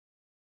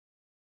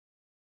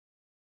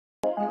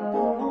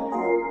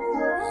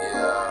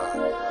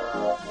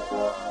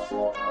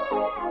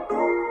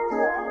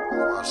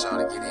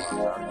Get in.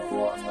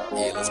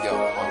 Yeah, let's go.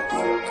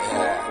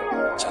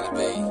 Yeah, Charlie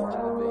B.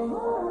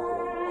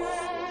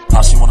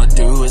 All she wanna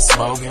do is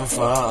smoke and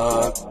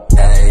fuck.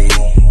 Hey,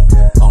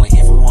 only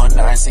here for one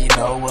night, so you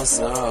know what's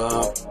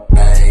up.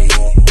 Hey,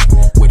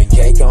 with a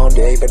cake on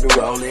day, baby,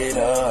 roll it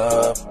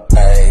up.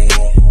 Hey,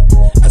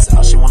 that's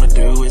all she wanna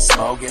do is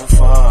smoke and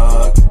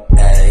fuck.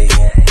 Hey,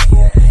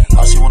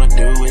 all she wanna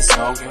do is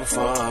smoke and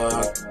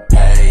fuck.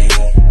 Hey,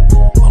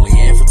 only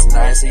here for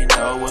tonight, so you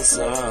know what's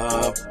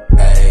up.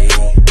 Hey,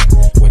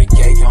 with a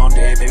cake on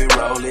day, baby,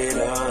 roll it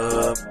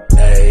up.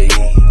 Hey,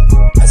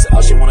 I said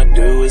all she wanna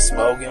do is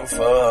smoke and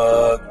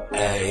fuck.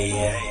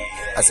 Hey,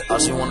 I said all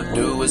she wanna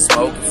do is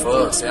smoke and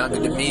fuck. Sound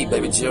good to me,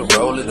 baby, just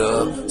roll it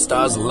up.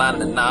 Stars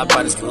aligning and our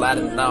bodies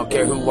colliding, and I don't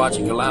care who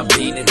watching, girl, I'm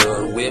beating it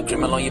up. Whip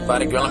dreaming on your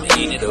body, girl, I'm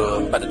eating it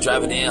up. About to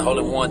drive it in,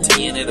 holding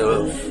 110 it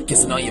up.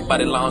 Kissing on your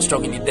body long,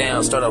 stroking you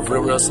down. Start off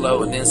real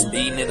slow and then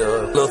speeding it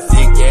up. Little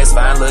thick ass,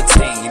 fine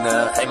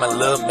Latina. Hey, my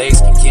little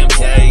Mexican Kim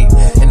K.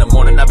 In the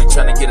morning, I be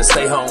trying to get her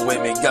stay home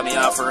with me. Got me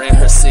offering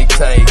her sick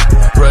pay.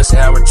 Rush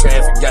hour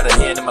traffic, got her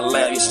hand in my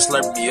lap. Yeah, she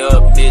slurping me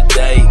up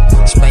midday.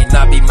 She may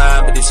not be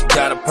mine, but if she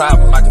got a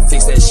problem, I can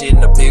fix that shit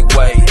in a big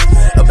way.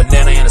 A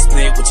banana and a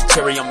split with your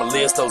cherry on my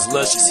list. Those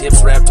luscious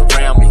hips wrapped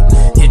around me.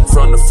 Hitting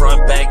from the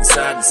front, back, and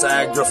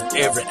side. Girl, from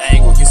every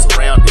angle, you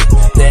surrounded.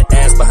 That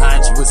ass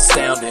behind you was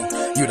astounding.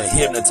 You done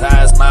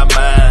hypnotized my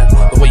mind.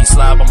 The way you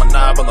slide on my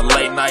knob on the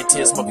late night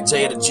tip, smoking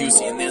J of the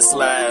juicy in this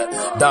slide.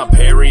 Dom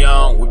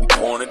Perignon, we be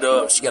pouring it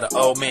up. She got an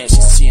old man,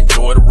 she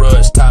enjoy the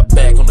rush. Top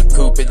back on the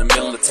coupe in the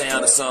middle of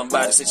town. And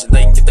somebody said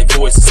they can get their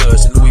voices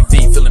hushed. And Louis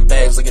V filling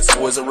bags like it's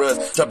Toys R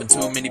Us. Dropping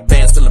too many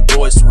bands, filling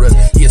boys to us.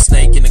 He a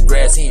snake in the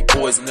grass, he ain't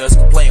poison us.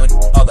 Complain with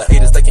all the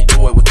haters, they can't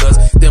do it with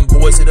us. Them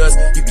boys hit us,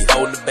 you be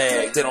holding the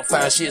bag. They don't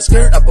find shit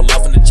skirt, I pull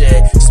off in the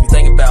jag. Just be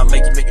thinking about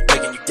making you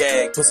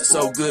gag. Pussy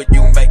so good,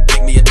 you make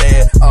me a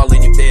dad. All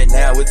in your bed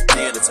now, it's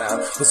dinner time.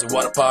 Pussy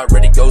water park,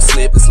 ready, go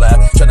slip and slide.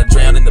 Tryna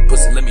drown in the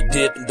pussy, let me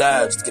dip and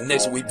dive. Just the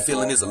connection we be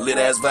feeling is a lit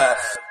ass vibe.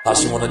 All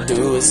she wanna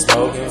do is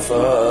smoke and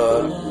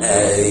fuck.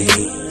 Hey,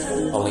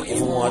 only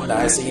if one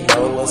night, so you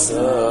know what's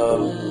up.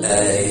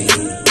 Hey,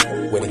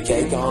 with a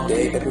cake on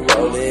day, baby,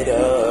 roll it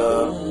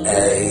up.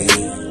 Hey,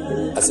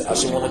 I said all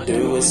she wanna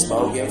do is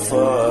smoke and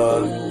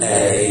fuck.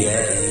 Hey,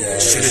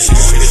 sugar,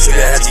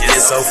 how'd you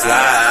get so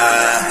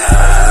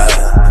fly?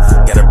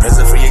 Got a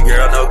present for your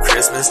girl, no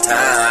Christmas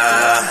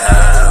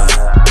time.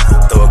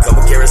 Throw a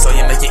couple carrots on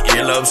you, make your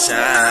earlobe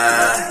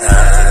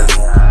shine.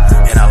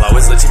 And I'll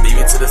always let you meet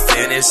me to the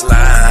finish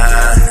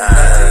line.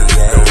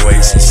 The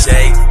way she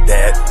shake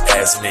that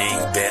ass mean,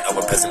 bent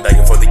over, passing back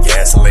and forth the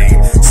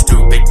gasoline.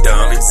 Stupid,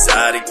 dumb,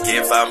 exotic,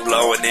 if I'm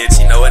blowing it,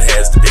 you know it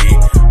has to be.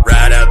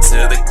 Ride out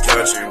to the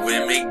country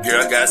with me,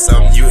 girl, got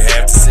something you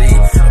have to see.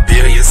 A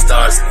billion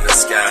stars in the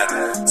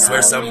sky,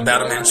 swear something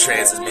about them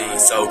entrances me.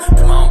 So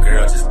come on,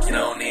 girl, just get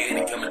on in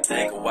and come and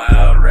take a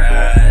wild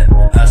ride.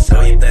 I'll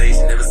show you things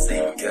you never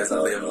seen because I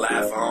live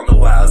life on the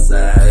wild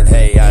side.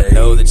 Hey, I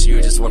know that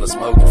you just wanna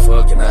smoke and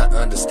fuck, and I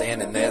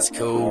understand, and that's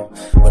cool.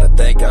 But I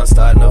think I'm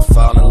starting to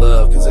fall in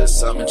love, cause there's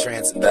something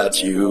entrancing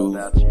about you.